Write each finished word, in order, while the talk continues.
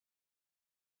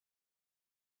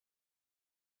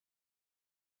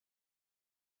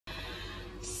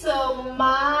So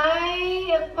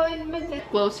my appointment is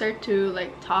closer to like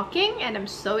talking, and I'm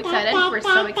so excited. We're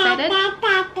so excited.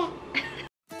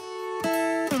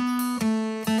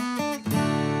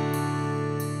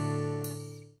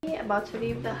 About to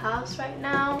leave the house right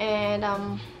now, and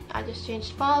I just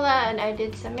changed Paula and I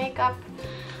did some makeup.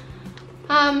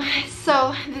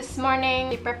 So this morning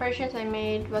the preparations I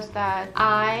made was that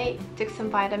I took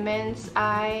some vitamins.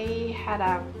 I had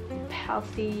a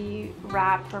healthy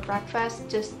wrap for breakfast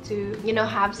just to, you know,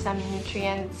 have some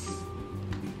nutrients,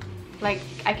 like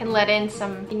I can let in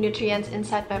some nutrients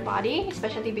inside my body,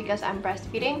 especially because I'm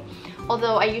breastfeeding,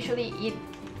 although I usually eat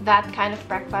that kind of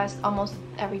breakfast almost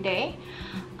every day.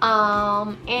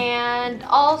 And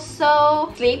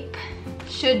also sleep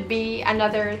should be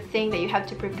another thing that you have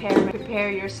to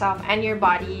prepare yourself and your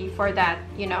body for that,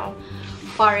 you know,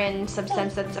 foreign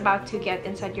substance that's about to get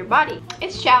inside your body.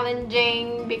 It's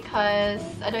challenging because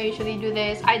I don't usually do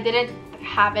this. I didn't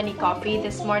have any coffee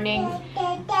this morning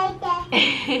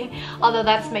although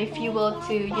that's my fuel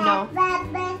to, you know,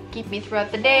 keep me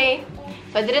throughout the day.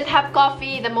 So I didn't have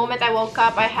coffee. The moment I woke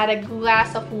up, I had a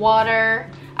glass of water,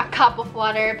 a cup of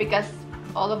water, because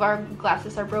all of our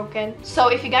glasses are broken. So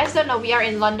if you guys don't know, we are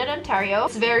in London, Ontario.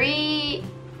 It's very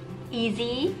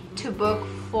easy to book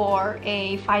for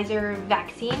a Pfizer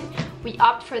vaccine. We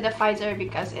opt for the Pfizer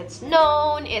because it's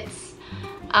known. It's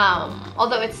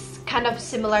although it's kind of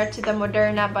similar to the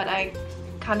Moderna, but I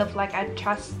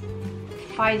trust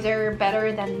Pfizer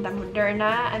better than the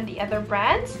Moderna and the other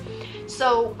brands.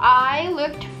 So I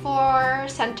looked for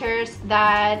centers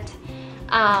that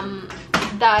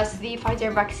does the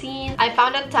Pfizer vaccine. I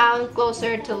found a town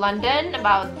closer to London,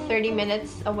 about 30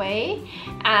 minutes away,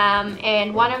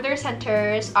 and one of their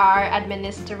centers are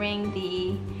administering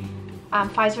the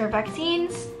Pfizer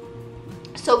vaccines.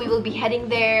 So we will be heading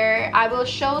there. I will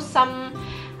show some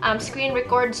screen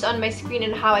records on my screen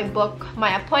and how I book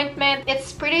my appointment.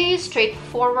 It's pretty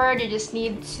straightforward. You just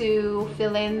need to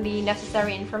fill in the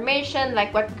necessary information,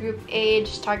 like what group,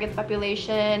 age, target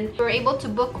population. We were able to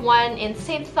book one in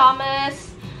St. Thomas.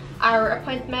 Our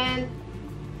appointment,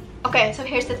 okay, so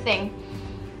here's the thing.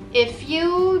 If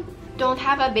you don't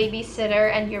have a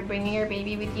babysitter and you're bringing your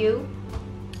baby with you,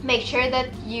 make sure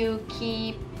that you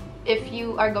keep, if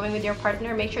you are going with your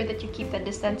partner, make sure that you keep the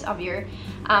distance of your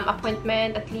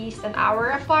appointment at least an hour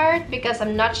apart, because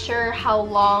I'm not sure how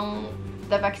long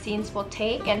the vaccines will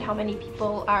take and how many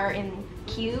people are in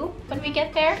queue when we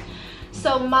get there.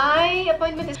 So my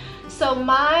appointment is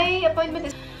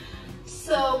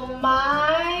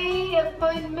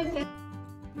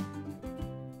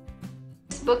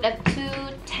booked at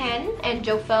 2:10 and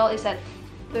Jofel is at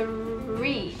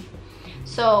 3.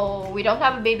 So we don't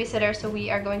have a babysitter, so we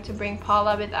are going to bring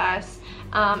Paula with us,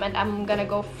 and I'm gonna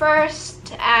go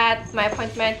first at my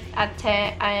appointment at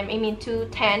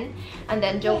 2:10, and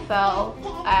then Jofel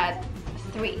at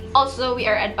 3. Also, we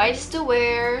are advised to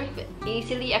wear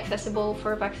easily accessible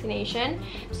for vaccination,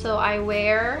 so I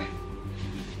wear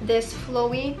this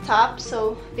flowy top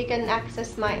so they can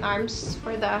access my arms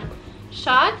for the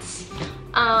shots.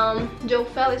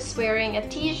 Jofel is wearing a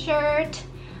t-shirt.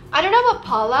 I don't know about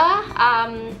Paula.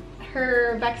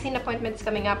 Her vaccine appointment is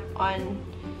coming up on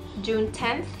June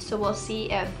 10th, so we'll see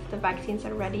if the vaccines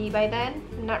are ready by then.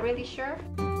 I'm not really sure.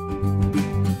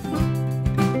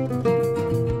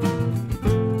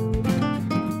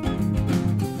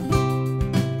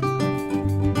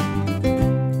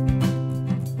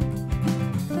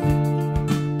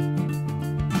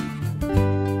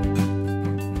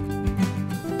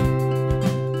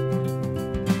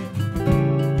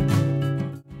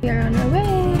 We are on our way.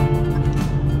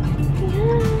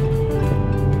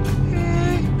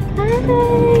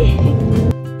 Hi.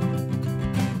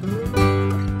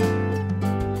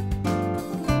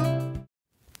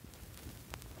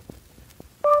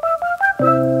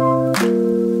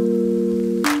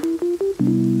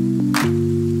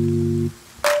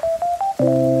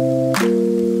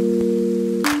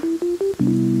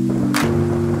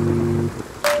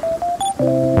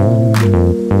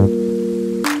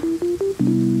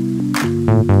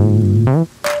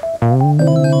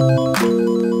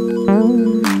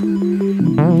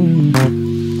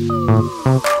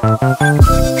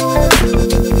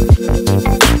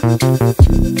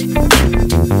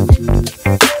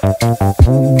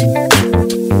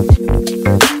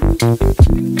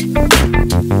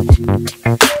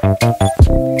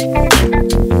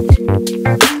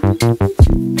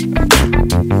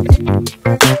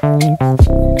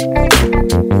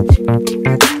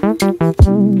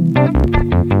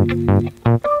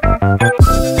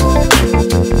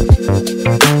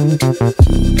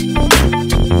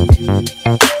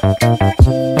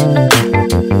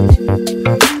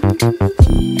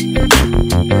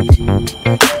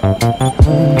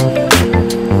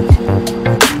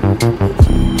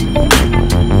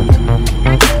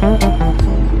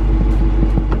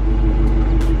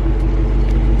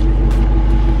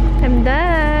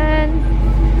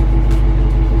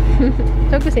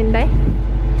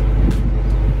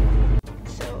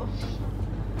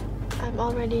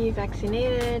 fully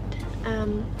vaccinated.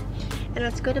 And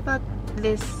what's good about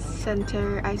this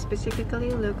center, I specifically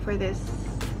look for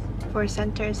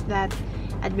centers that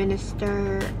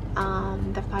administer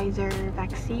the Pfizer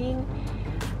vaccine,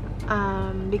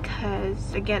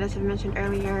 because again, as I mentioned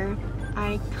earlier,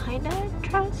 I kind of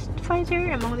trust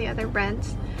Pfizer among the other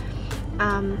brands,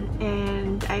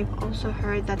 and I've also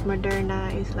heard that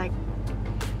Moderna is like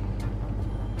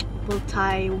will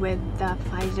tie with the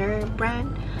Pfizer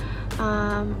brand,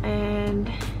 and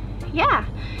yeah,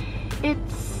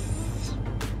 it's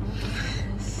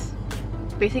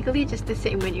basically just the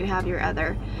same when you have your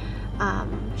other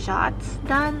shots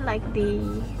done, like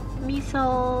the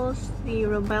measles, the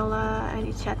rubella, and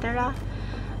etc.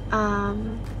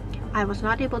 I was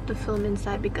not able to film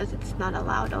inside because it's not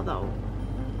allowed, although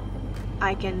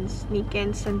I can sneak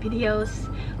in some videos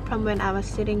from when I was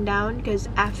sitting down, because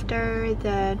after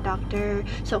the doctor,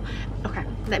 so okay,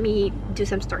 let me do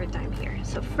some story time here.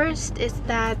 So first is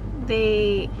that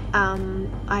they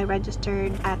I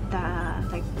registered at the,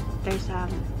 like, there's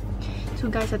two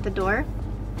guys at the door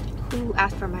who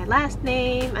asked for my last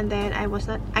name, and then I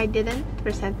didn't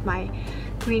present my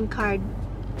green card,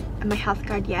 my health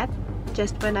card yet,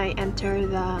 just when I enter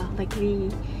the, like, the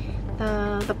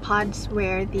pods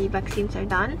where the vaccines are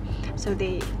done.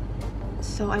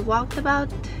 So I walked about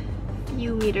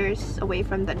few meters away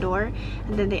from the door,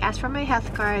 and then they asked for my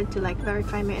health card to, like,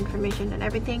 verify my information and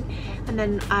everything, and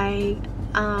then I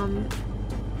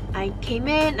came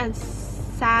in and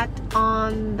sat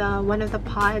on one of the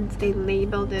pods. They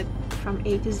labeled it from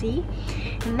A to Z,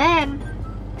 and then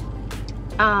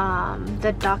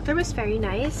the doctor was very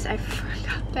nice. I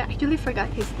actually forgot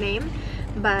his name,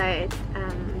 but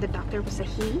the doctor was a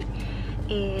he,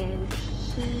 and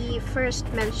he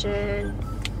first mentioned,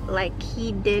 like,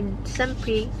 he did some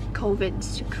pre-COVID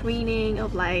screening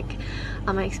of, like,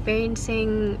 am I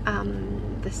experiencing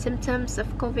the symptoms of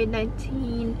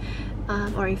COVID-19,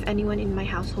 or if anyone in my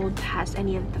household has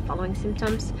any of the following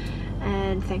symptoms,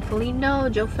 and thankfully no,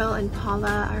 Jophel and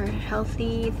Paula are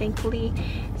healthy, thankfully.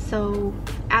 So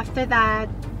after that,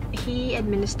 he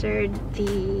administered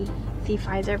the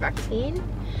Pfizer vaccine.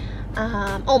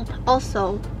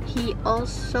 He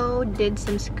also did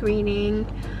some screening,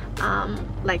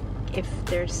 like if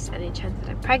there's any chance that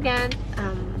I'm pregnant.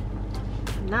 I'm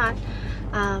not,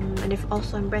 and if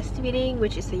also I'm breastfeeding,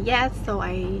 which is a yes. So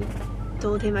I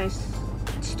told him my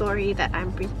story that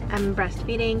I'm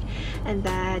breastfeeding, and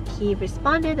that he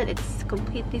responded that it's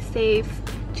completely safe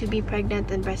to be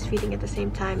pregnant and breastfeeding at the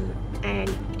same time, and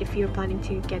if you're planning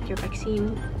to get your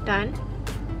vaccine done.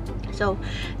 So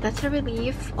that's a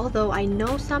relief, although I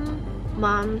know some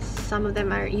moms, some of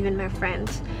them are even my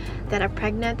friends, that are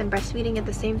pregnant and breastfeeding at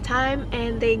the same time,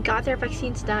 and they got their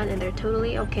vaccines done and they're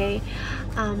totally okay.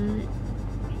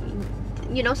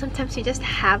 You know, sometimes you just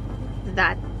have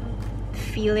that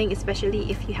feeling, especially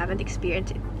if you haven't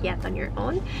experienced it yet on your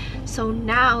own. So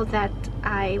now that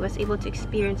I was able to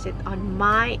experience it on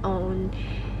my own,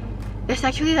 there's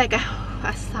actually like a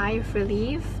sigh of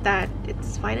relief that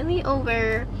it's finally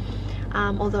over.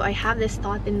 Although I have this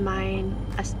thought in mind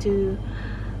as to,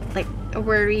 like, a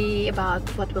worry about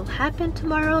what will happen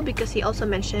tomorrow, because he also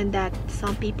mentioned that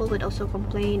some people would also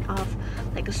complain of,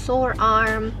 like, a sore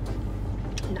arm,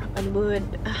 knock on wood,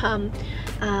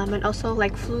 and also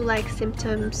like flu-like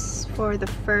symptoms for the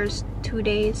first 2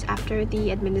 days after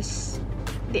the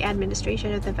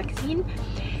administration of the vaccine.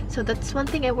 So that's one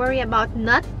thing I worry about,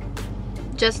 not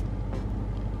just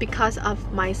because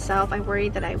of myself. I worry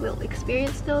that I will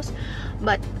experience those,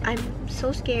 but I'm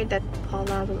so scared that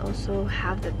Paula will also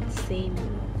have that same,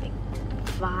 like,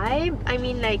 vibe. I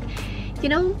mean, like, you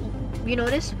know, you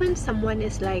notice when someone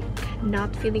is, like,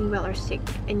 not feeling well or sick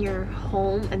in your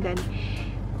home, and then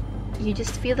you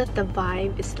just feel that the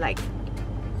vibe is, like,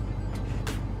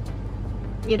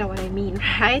 you know what I mean,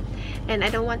 right? And I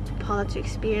don't want Paula to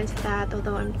experience that,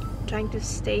 although I'm trying to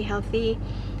stay healthy.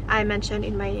 I mentioned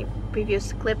in my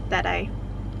previous clip that I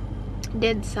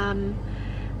did some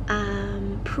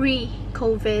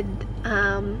pre-COVID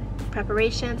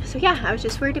preparation. So yeah, I was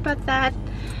just worried about that.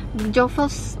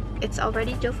 It's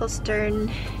already Jophel's turn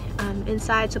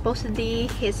inside. Supposedly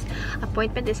his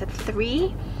appointment is at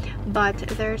 3, but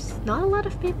there's not a lot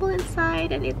of people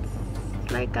inside, and it's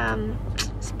like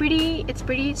it's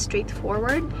pretty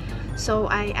straightforward. So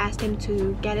I asked him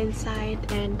to get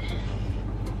inside, and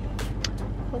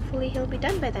hopefully he'll be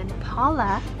done by then.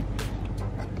 Paula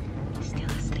is still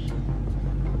asleep.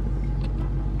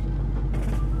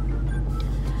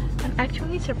 I'm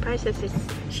actually surprised that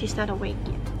she's not awake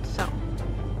yet, so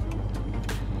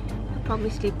I'll probably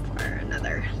sleep for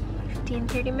another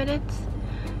 15-30 minutes.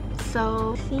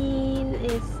 So vaccine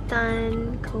is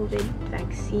done. COVID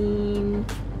vaccine.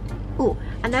 Oh,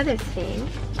 another thing.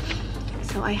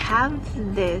 So I have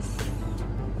this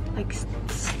like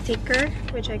sticker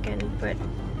which I can put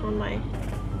on my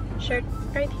shirt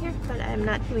right here, but I'm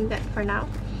not doing that for now.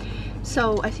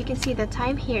 So as you can see, the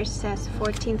time here says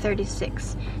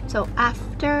 14:36. So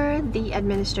after the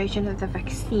administration of the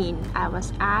vaccine, I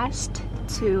was asked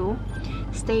to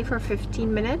stay for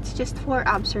 15 minutes just for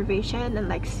observation and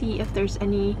like see if there's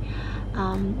any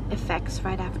effects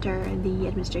right after the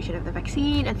administration of the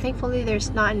vaccine, and thankfully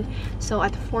there's none. So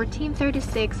at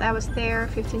 14:36 I was there,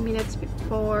 15 minutes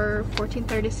before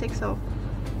 14:36, so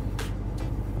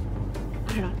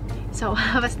I don't know. So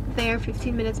I was there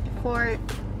 15 minutes before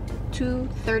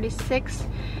 2:36,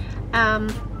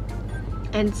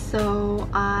 and so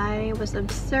I was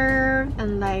observed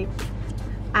and like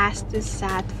asked to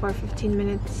sat for 15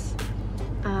 minutes,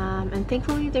 and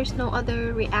thankfully there's no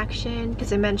other reaction,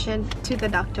 because I mentioned to the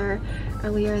doctor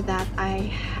earlier that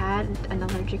I had an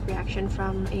allergic reaction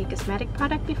from a cosmetic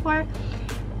product before,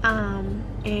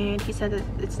 and he said that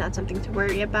it's not something to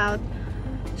worry about.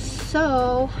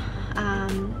 So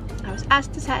I was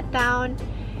asked to sit down,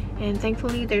 and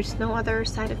thankfully there's no other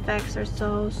side effects or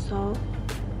so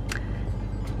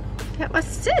that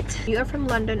was it. If you are from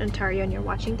London, Ontario, and you're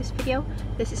watching this video,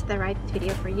 this is the right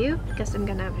video for you, because I'm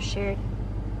gonna share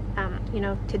you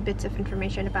know, tidbits of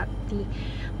information about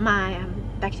my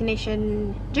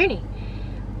vaccination journey.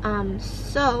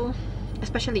 So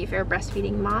especially if you're a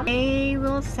breastfeeding mom, I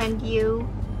will send you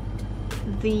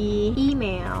the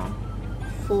email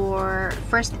for,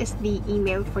 first is the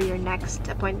email for your next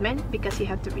appointment, because you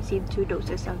have to receive 2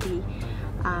 doses of the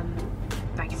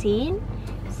vaccine.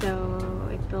 So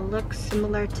it will look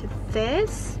similar to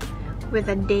this with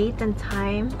a date and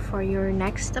time for your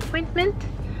next appointment,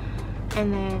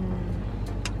 and then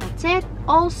that's it.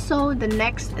 Also, the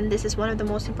next, and this is one of the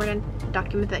most important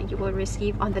documents that you will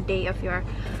receive on the day of your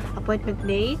appointment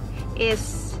date,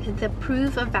 is the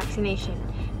proof of vaccination.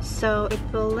 So it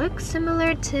will look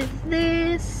similar to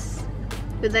this,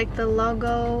 with like the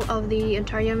logo of the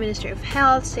Ontario Ministry of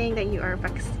Health saying that you are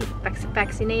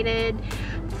vaccinated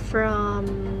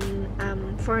from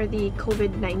for the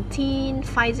COVID-19,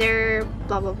 Pfizer,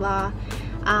 blah blah blah.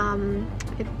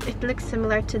 It looks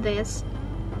similar to this,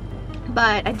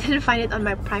 but I didn't find it on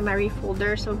my primary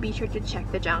folder, so be sure to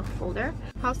check the junk folder.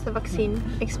 How's the vaccine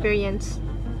experience?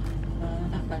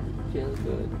 I feel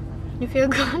good. You feel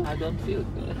good? I don't feel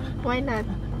good. Why not?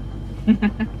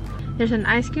 There's an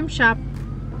ice cream shop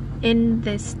in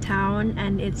this town,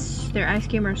 and their ice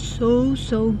cream are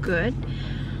so good,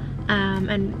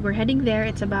 and we're heading there.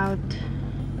 It's about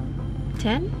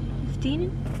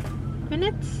 10-15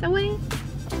 minutes away.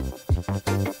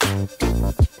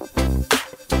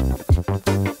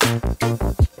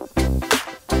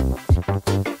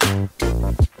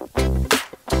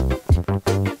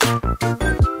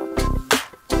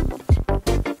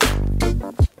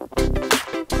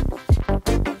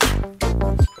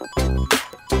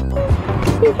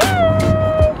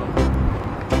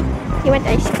 You want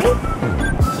ice cream?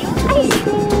 Ice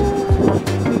cream!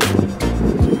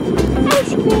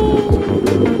 Ice cream!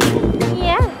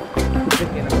 Yeah!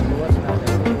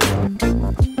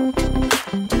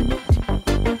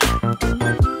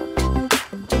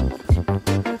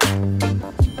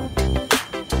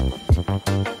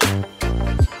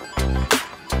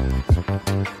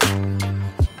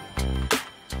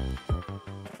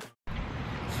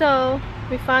 So,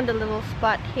 we found a little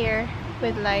spot here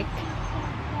with like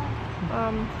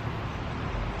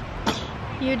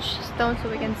huge stones so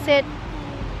we can sit.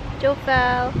 Joe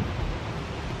fell.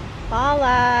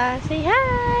 Paula, say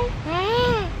hi.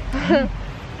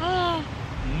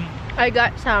 I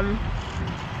got some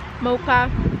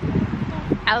mocha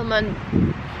almond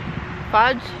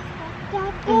fudge,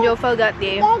 and Joe got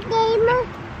the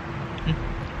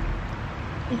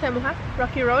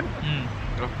Rocky Road.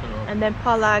 And then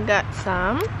Paula got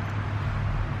some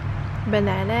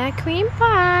banana cream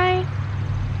pie.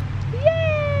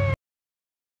 Yay!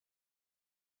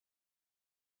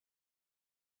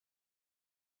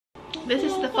 This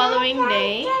is the following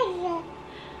day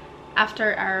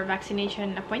after our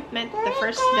vaccination appointment. The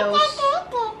first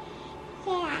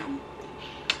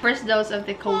dose of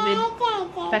the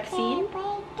COVID vaccine.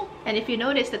 And if you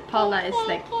notice that Paula is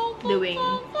like doing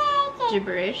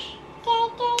gibberish,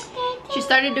 she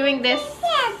started doing this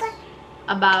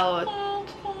about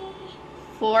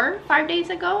 4 or 5 days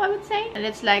ago, I would say, and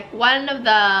it's like one of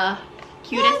the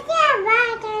cutest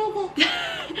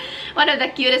one of the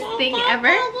cutest thing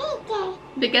ever,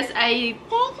 because I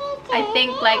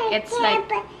think like it's like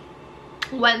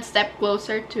one step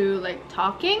closer to like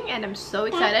talking, and I'm so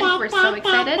excited. We're so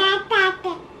excited.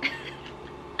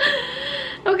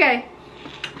 Okay,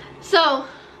 so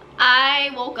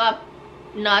I woke up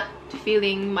not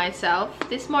feeling myself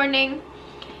this morning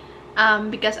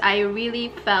because I really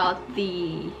felt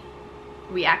the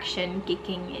reaction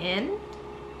kicking in.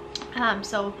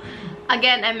 So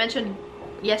again, I mentioned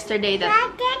yesterday that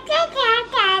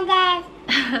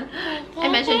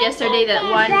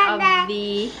one of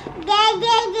the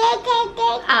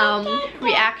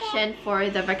reaction for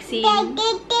the vaccine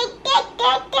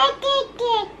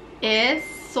is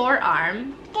sore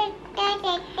arm,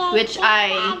 which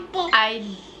I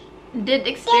did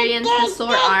experience the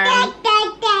sore arm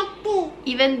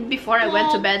even before I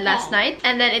went to bed last night,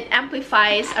 and then it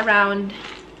amplifies around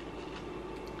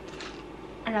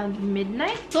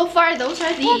midnight. So far, those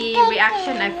are the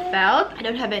reaction I felt. I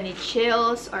don't have any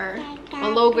chills or a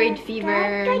low-grade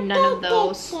fever, none of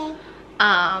those.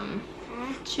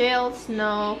 Chills,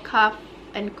 no. Cough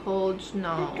and colds,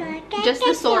 no. Just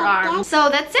the sore arm. So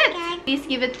that's it. Please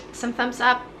give it some thumbs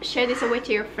up, share this away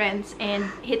to your friends, and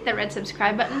hit the red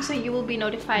subscribe button so you will be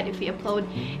notified if we upload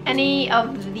any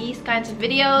of these kinds of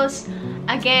videos.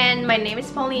 Again, my name is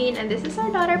Pauline and this is our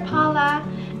daughter Paula,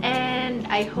 and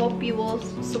I hope you will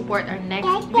support our next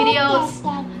videos.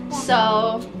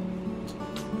 So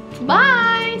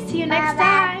bye, see you next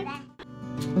time.